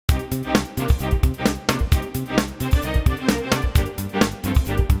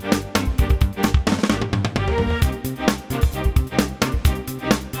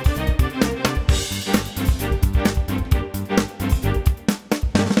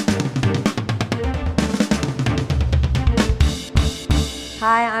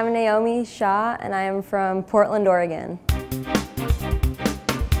Hi, I'm Naomi Shah, and I am from Portland, Oregon.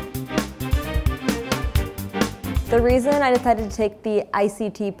 The reason I decided to take the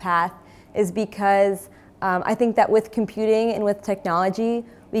ICT path is because I think that with computing and with technology,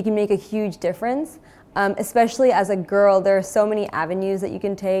 we can make a huge difference. Especially as a girl, there are so many avenues that you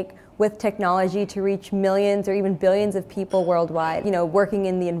can take with technology to reach millions or even billions of people worldwide. You know, working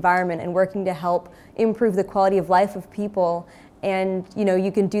in the environment and working to help improve the quality of life of people. And you know,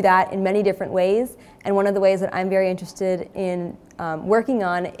 you can do that in many different ways. And one of the ways that I'm very interested in working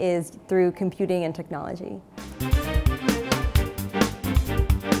on is through computing and technology.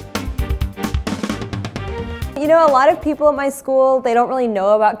 You know, a lot of people at my school, they don't really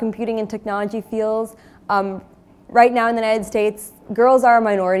know about computing and technology fields. Right now in the United States, girls are a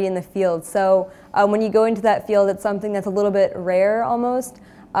minority in the field. So when you go into that field, it's something that's a little bit rare almost.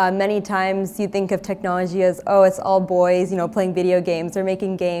 Many times you think of technology as, oh, it's all boys, you know, playing video games or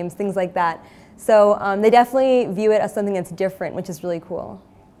making games, things like that. So they definitely view it as something that's different, which is really cool.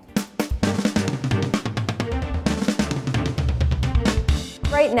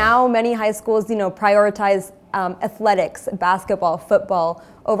 Right now, many high schools, you know, prioritize athletics, basketball, football,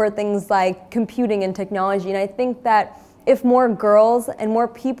 over things like computing and technology. And I think that if more girls and more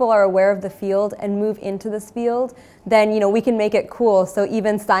people are aware of the field and move into this field, then, you know, we can make it cool. So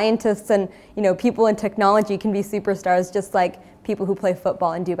even scientists and, you know, people in technology can be superstars, just like people who play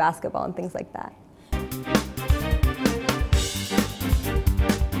football and do basketball and things like that.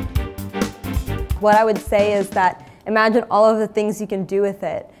 What I would say is that imagine all of the things you can do with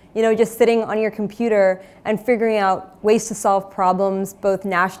it. You know, just sitting on your computer and figuring out ways to solve problems both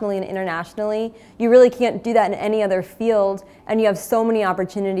nationally and internationally. You really can't do that in any other field, and you have so many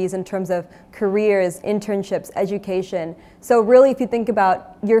opportunities in terms of careers, internships, education. So really, if you think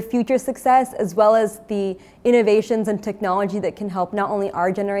about your future success as well as the innovations and technology that can help not only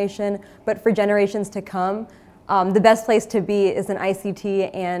our generation, but for generations to come, the best place to be is in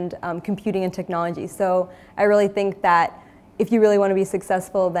ICT and computing and technology. So I really think that if you really want to be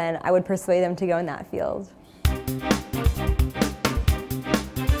successful, then I would persuade them to go in that field.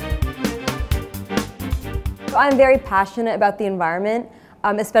 So I'm very passionate about the environment,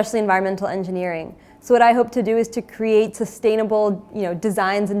 especially environmental engineering. So what I hope to do is to create sustainable, you know,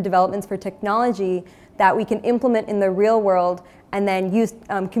 designs and developments for technology that we can implement in the real world and then use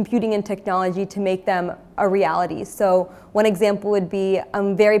computing and technology to make them a reality. So one example would be,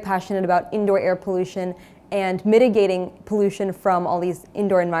 I'm very passionate about indoor air pollution and mitigating pollution from all these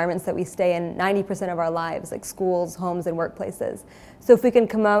indoor environments that we stay in 90% of our lives, like schools, homes, and workplaces. So if we can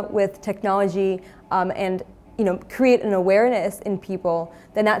come out with technology and, you know, create an awareness in people,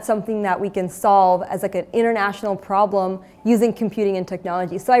 then that's something that we can solve as like an international problem using computing and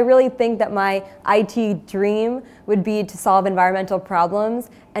technology. So I really think that my IT dream would be to solve environmental problems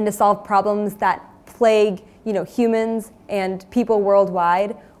and to solve problems that plague, you know, humans and people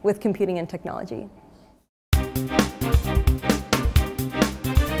worldwide with computing and technology.